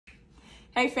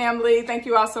Hey family, thank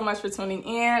you all so much for tuning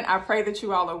in. I pray that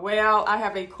you all are well. I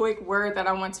have a quick word that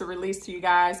I want to release to you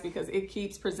guys because it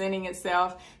keeps presenting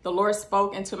itself. The Lord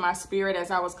spoke into my spirit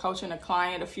as I was coaching a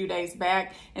client a few days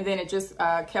back, and then it just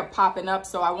kept popping up.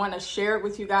 So I want to share it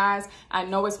with you guys. I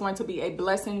know it's going to be a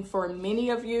blessing for many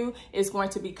of you. It's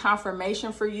going to be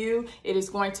confirmation for you. It is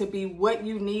going to be what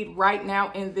you need right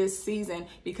now in this season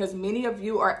because many of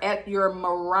you are at your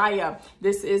Moriah.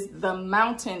 This is the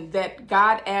mountain that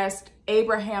God asked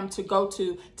Abraham to go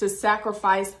to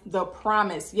sacrifice the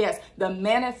promise. Yes, the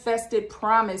manifested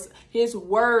promise, his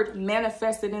word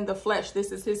manifested in the flesh.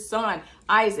 This is his son,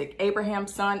 Isaac,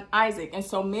 Abraham's son, Isaac. And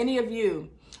so many of you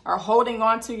are holding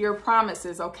on to your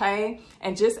promises, okay?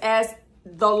 And just as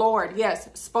the Lord, yes,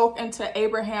 spoke into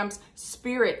Abraham's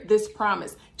spirit this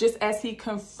promise, just as he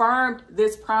confirmed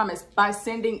this promise by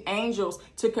sending angels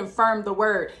to confirm the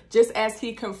word, just as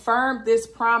he confirmed this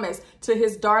promise to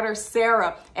his daughter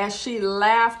Sarah as she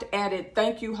laughed at it.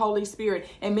 Thank you, Holy Spirit.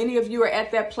 And many of you are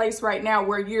at that place right now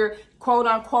where you're quote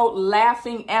unquote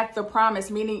laughing at the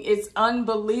promise, meaning it's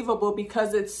unbelievable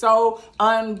because it's so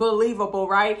unbelievable,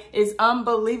 right? It's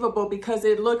unbelievable because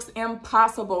it looks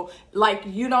impossible. Like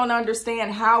you don't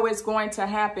understand how it's going to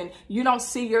happen. You don't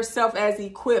see yourself as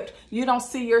equipped. You don't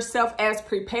see yourself as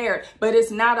prepared, but it's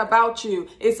not about you.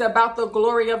 It's about the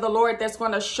glory of the Lord that's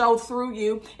going to show through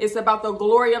you. It's about the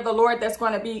glory of the Lord that's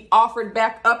going to be offered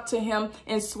back up to him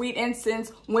in sweet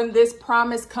incense when this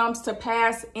promise comes to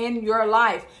pass in your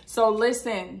life. So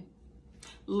listen,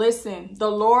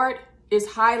 the Lord is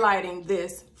highlighting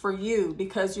this for you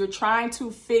because you're trying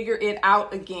to figure it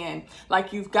out again.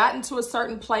 Like you've gotten to a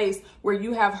certain place where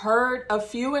you have heard a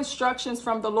few instructions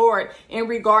from the Lord in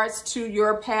regards to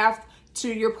your path to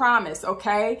your promise,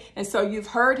 okay? And so you've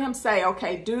heard him say,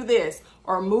 okay, do this,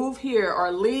 or move here,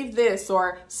 or leave this,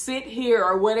 or sit here,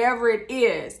 or whatever it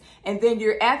is. And then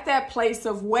you're at that place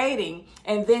of waiting,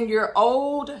 and then your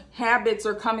old habits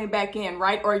are coming back in,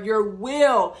 right? Or your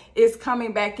will is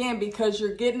coming back in because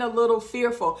you're getting a little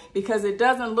fearful because it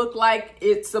doesn't look like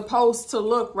it's supposed to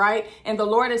look, right? And the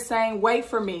Lord is saying, wait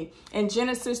for me. In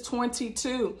Genesis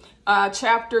 22,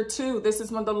 chapter 2, this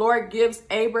is when the Lord gives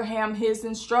Abraham his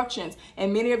instructions.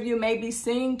 And many of you may be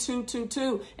seeing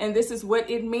 222, and this is what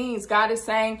it means. God is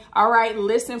saying, all right,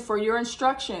 listen for your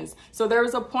instructions. So there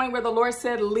was a point where the Lord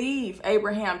said, leave,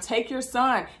 Abraham, take your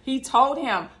son. He told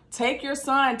him, take your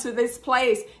son to this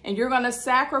place and you're going to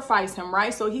sacrifice him,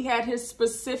 right? So he had his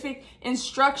specific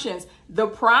instructions. The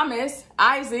promise,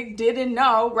 Isaac didn't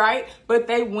know, right? But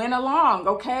they went along,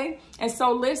 okay? And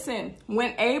so listen,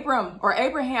 when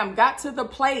Abraham got to the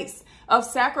place of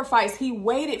sacrifice, he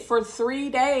waited for 3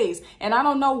 days. And I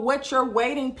don't know what your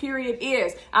waiting period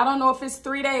is. I don't know if it's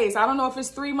 3 days. I don't know if it's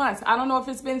 3 months. I don't know if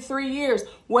it's been 3 years,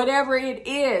 whatever it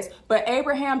is. But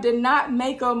Abraham did not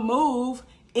make a move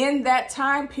in that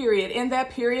time period, in that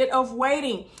period of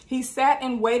waiting. He sat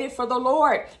and waited for the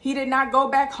Lord. He did not go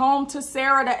back home to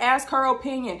Sarah to ask her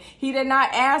opinion. He did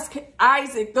not ask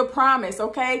Isaac the promise,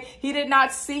 okay? He did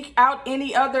not seek out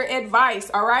any other advice,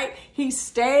 all right? He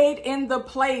stayed in the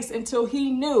place until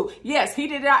he knew. Yes, he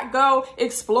did not go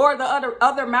explore the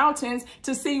other mountains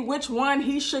to see which one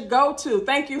he should go to.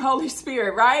 Thank you, Holy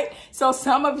Spirit, right? So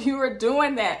some of you are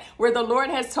doing that, where the Lord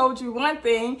has told you one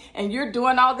thing and you're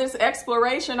doing all this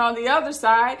exploration on the other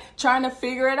side, trying to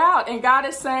figure it out. And God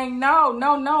is saying,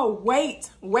 no, wait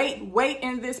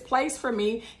in this place for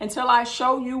me until I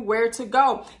show you where to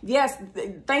go. Yes,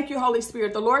 thank you, Holy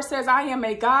Spirit. The Lord says, I am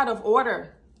a God of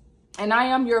order. And I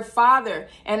am your father,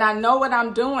 and I know what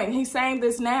I'm doing. He's saying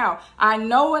this now. I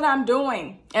know what I'm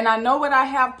doing, and I know what I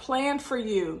have planned for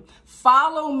you.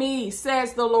 Follow me,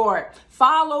 says the Lord.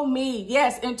 Follow me,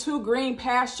 yes, into green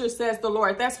pastures, says the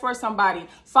Lord. That's for somebody.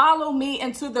 Follow me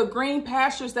into the green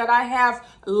pastures that I have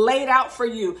laid out for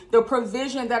you, the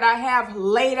provision that I have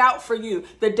laid out for you,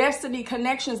 the destiny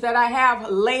connections that I have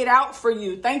laid out for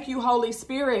you. Thank you, Holy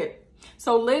Spirit.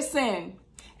 So listen.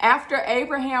 After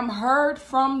Abraham heard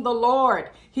from the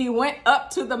Lord, he went up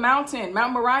to the mountain,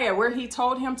 Mount Moriah, where he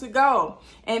told him to go.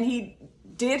 And he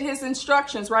did his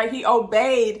instructions, right? He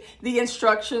obeyed the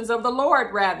instructions of the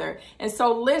Lord, rather. And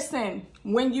so listen,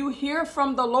 when you hear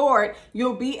from the Lord,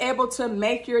 you'll be able to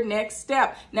make your next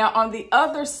step. Now, on the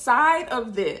other side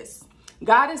of this,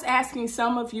 God is asking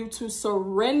some of you to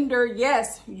surrender,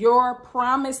 yes, your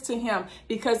promise to him,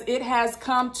 because it has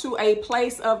come to a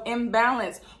place of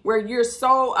imbalance where you're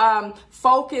so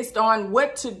focused on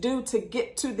what to do to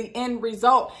get to the end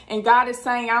result. And God is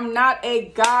saying, I'm not a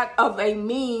God of a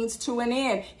means to an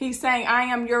end. He's saying, I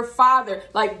am your father.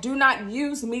 Like, do not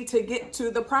use me to get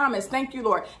to the promise. Thank you,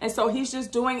 Lord. And so he's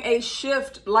just doing a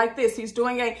shift like this. He's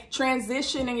doing a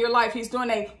transition in your life. He's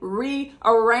doing a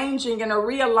rearranging and a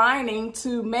realigning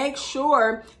to make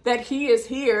sure that he is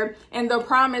here and the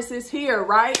promise is here,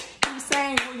 right? He's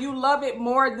saying, will you love it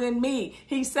more than me?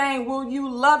 He's saying, will you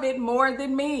love it more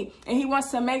than me? And he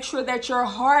wants to make sure that your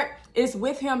heart is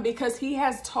with him, because he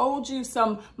has told you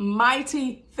some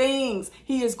mighty things.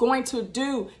 He is going to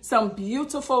do some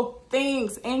beautiful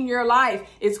things in your life.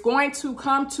 It's going to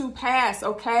come to pass,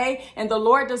 okay? And the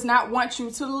Lord does not want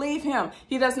you to leave him.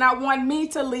 He does not want me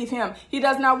to leave him. He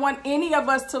does not want any of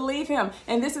us to leave him.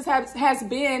 And this has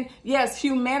been, yes,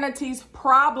 humanity's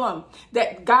problem,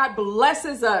 that God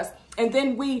blesses us. And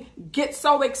then we get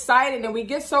so excited and we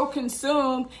get so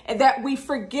consumed and that we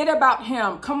forget about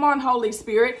him. Come on, Holy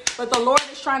Spirit. But the Lord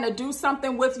is trying to do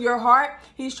something with your heart.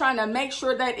 He's trying to make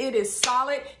sure that it is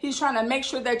solid. He's trying to make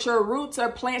sure that your roots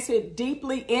are planted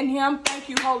deeply in him. Thank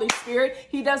you, Holy Spirit.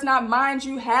 He does not mind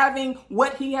you having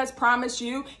what he has promised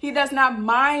you. He does not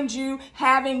mind you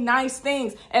having nice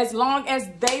things, as long as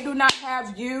they do not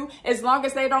have you, as long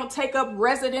as they don't take up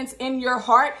residence in your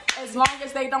heart, as long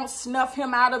as they don't snuff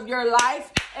him out of your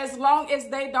life, as long as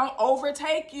they don't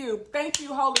overtake you. Thank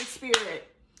you, Holy Spirit.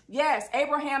 Yes,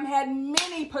 Abraham had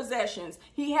many possessions.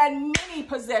 He had many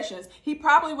possessions. He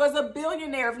probably was a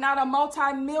billionaire, if not a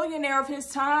multi-millionaire of his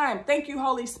time. Thank you,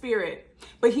 Holy Spirit.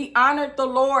 But he honored the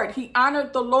Lord. He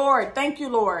honored the Lord. Thank you,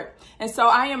 Lord. And so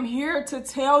I am here to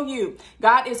tell you,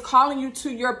 God is calling you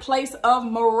to your place of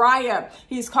Moriah.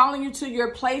 He's calling you to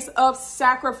your place of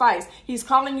sacrifice. He's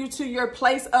calling you to your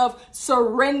place of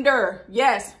surrender.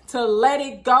 Yes, to let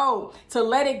it go, to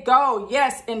let it go.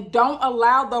 Yes, and don't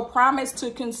allow the promise to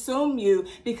consume you,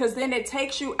 because then it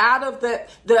takes you out of the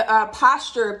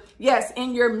posture, yes,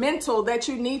 in your mental that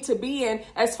you need to be in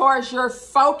as far as your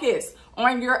focus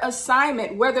on your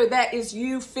assignment, whether that is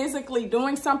you physically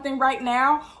doing something right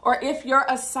now, or if your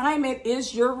assignment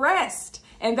is your rest.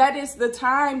 And that is the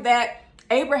time that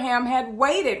Abraham had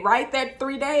waited, right? That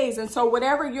 3 days. And so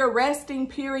whatever your resting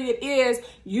period is,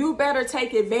 you better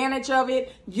take advantage of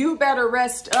it. You better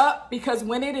rest up, because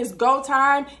when it is go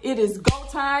time, it is go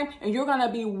time. And you're going to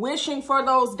be wishing for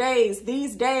those days,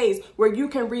 these days where you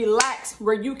can relax,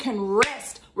 where you can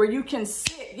rest, where you can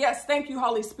sit. Yes, thank you,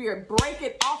 Holy Spirit. Break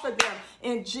it off of them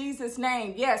in Jesus'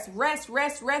 name. Yes, rest,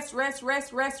 rest, rest, rest,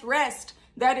 rest, rest, rest.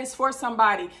 That is for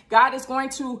somebody. God is going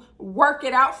to work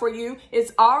it out for you.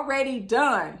 It's already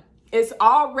done. It's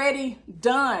already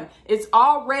done. It's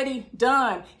already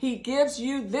done. He gives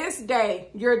you this day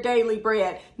your daily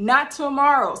bread, not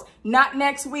tomorrow's, not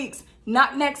next week's,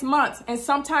 not next month's. And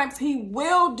sometimes he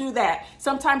will do that.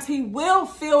 Sometimes he will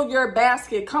fill your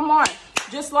basket. Come on.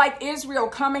 Just like Israel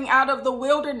coming out of the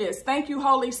wilderness. Thank you,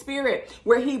 Holy Spirit,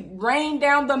 where he rained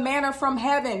down the manna from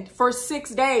heaven for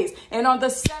 6 days. And on the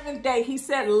 7th day, he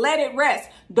said, let it rest.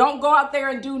 Don't go out there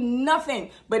and do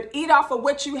nothing, but eat off of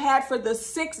what you had for the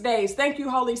 6 days. Thank you,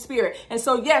 Holy Spirit. And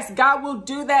so, yes, God will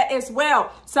do that as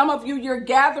well. Some of you, you're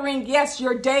gathering, yes,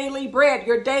 your daily bread.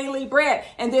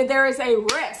 And then there is a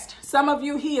rest. Some of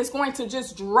you, he is going to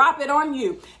just drop it on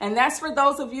you. And that's for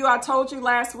those of you, I told you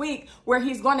last week, where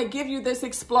he's going to give you this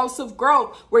explosive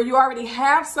growth, where you already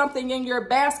have something in your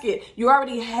basket. You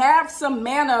already have some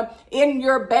manna in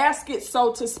your basket,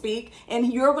 so to speak.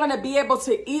 And you're going to be able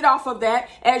to eat off of that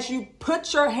as you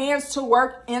put your hands to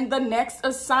work in the next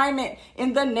assignment,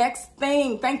 in the next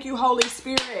thing. Thank you, Holy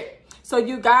Spirit. So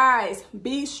you guys,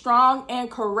 be strong and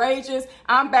courageous.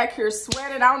 I'm back here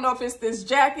sweating. I don't know if it's this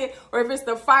jacket or if it's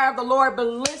the fire of the Lord, but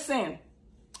listen,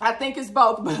 I think it's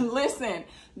both, but listen,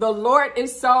 the Lord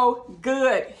is so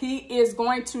good. He is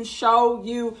going to show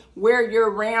you where your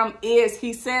ram is.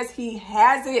 He says he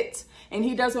has it, and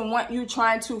he doesn't want you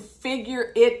trying to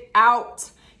figure it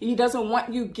out. He doesn't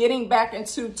want you getting back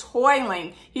into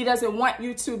toiling. He doesn't want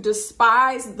you to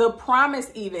despise the promise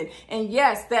even. And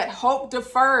yes, that hope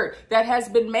deferred that has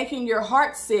been making your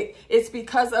heart sick, it's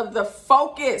because of the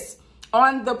focus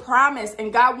on the promise.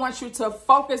 And God wants you to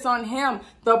focus on him,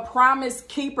 the promise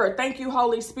keeper. Thank you,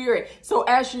 Holy Spirit. So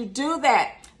as you do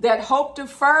that, that hope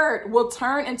deferred will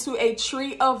turn into a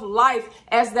tree of life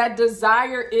as that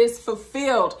desire is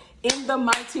fulfilled. in the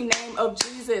mighty name of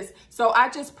Jesus. So I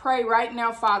just pray right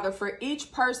now, Father, for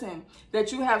each person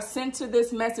that you have sent to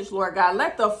this message, Lord God.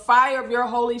 Let the fire of your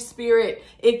Holy Spirit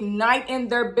ignite in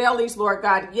their bellies, Lord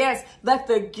God. Yes, let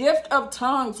the gift of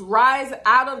tongues rise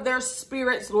out of their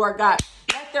spirits, Lord God.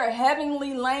 Let their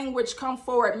heavenly language come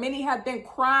forward. Many have been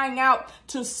crying out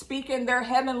to speak in their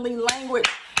heavenly language.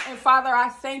 And Father, I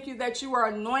thank you that you are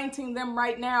anointing them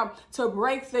right now to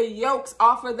break the yokes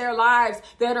off of their lives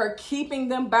that are keeping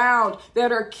them bound,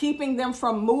 that are keeping them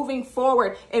from moving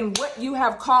forward in what you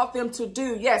have called them to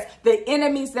do. Yes, the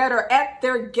enemies that are at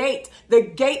their gate, the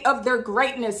gate of their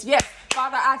greatness. Yes,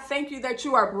 Father, I thank you that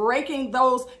you are breaking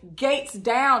those gates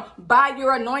down by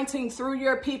your anointing through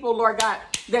your people, Lord God,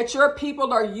 that your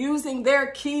people are using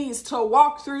their keys to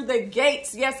walk through the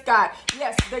gates. Yes, God.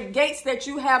 Yes, the gates that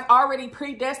you have already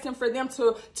predestined for them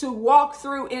to walk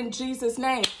through in Jesus'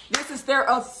 name. This is their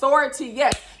authority.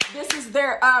 Yes, this is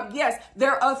their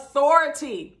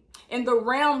authority in the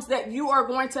realms that you are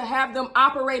going to have them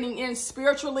operating in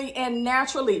spiritually and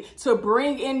naturally to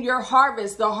bring in your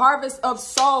harvest, the harvest of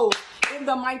souls, in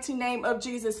the mighty name of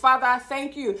Jesus. Father, I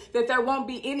thank you that there won't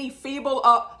be any feeble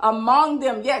among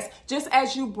them. Yes, just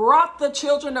as you brought the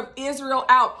children of Israel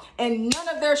out and none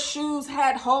of their shoes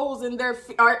had holes in their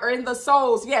or in the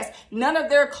soles. Yes, none of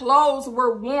their clothes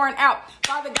were worn out.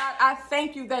 Father God, I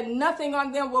thank you that nothing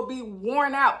on them will be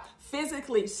worn out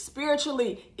physically,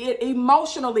 spiritually,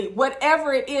 emotionally,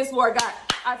 whatever it is, Lord God.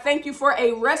 I thank you for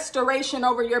a restoration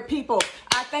over your people.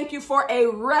 I thank you for a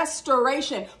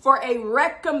restoration, for a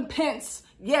recompense.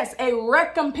 Yes, a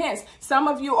recompense. Some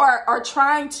of you are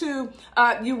trying to,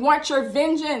 you want your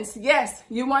vengeance. Yes,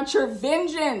 you want your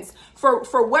vengeance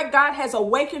for what God has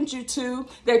awakened you to,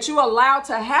 that you allowed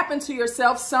to happen to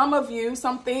yourself. Some of you,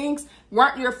 some things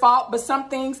weren't your fault, but some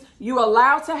things you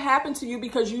allowed to happen to you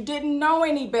because you didn't know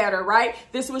any better, right?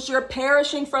 This was your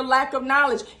perishing for lack of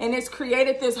knowledge, and it's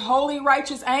created this holy,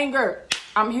 righteous anger.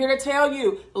 I'm here to tell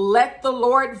you, let the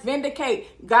Lord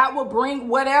vindicate. God will bring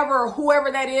whatever or whoever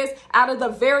that is out of the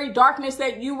very darkness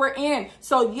that you were in.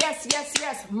 So yes, yes,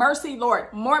 yes, mercy,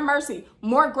 Lord, mercy,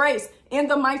 more grace in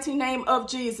the mighty name of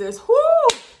Jesus.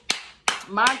 Whoo!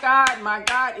 My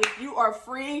God, if you are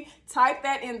free, type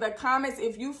that in the comments.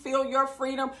 If you feel your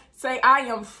freedom, say, I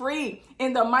am free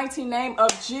in the mighty name of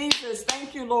Jesus.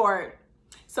 Thank you, Lord.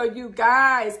 So you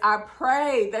guys, I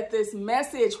pray that this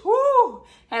message,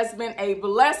 has been a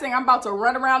blessing. I'm about to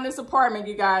run around this apartment,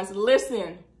 you guys.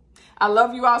 Listen, I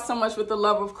love you all so much with the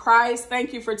love of Christ.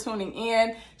 Thank you for tuning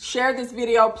in. Share this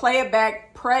video, play it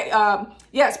back, pray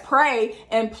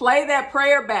and play that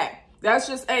prayer back. That's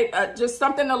just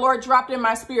something the Lord dropped in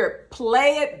my spirit.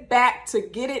 Play it back to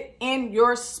get it in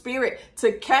your spirit,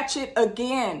 to catch it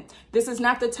again. This is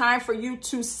not the time for you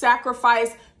to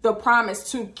sacrifice the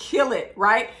promise, to kill it,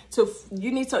 right?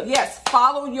 You need to, yes,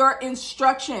 follow your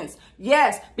instructions.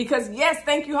 Yes, because yes,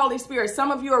 thank you, Holy Spirit. Some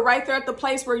of you are right there at the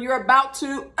place where you're about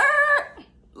to,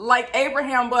 like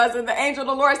Abraham was, and the angel of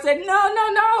the Lord said,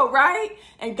 no, right?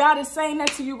 And God is saying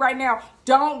that to you right now.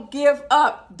 Don't give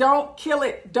up. Don't kill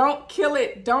it. Don't kill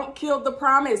it. Don't kill the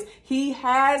promise. He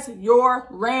has your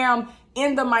ram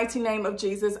in the mighty name of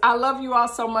Jesus. I love you all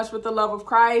so much with the love of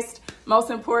Christ. Most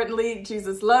importantly,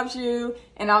 Jesus loves you,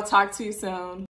 and I'll talk to you soon.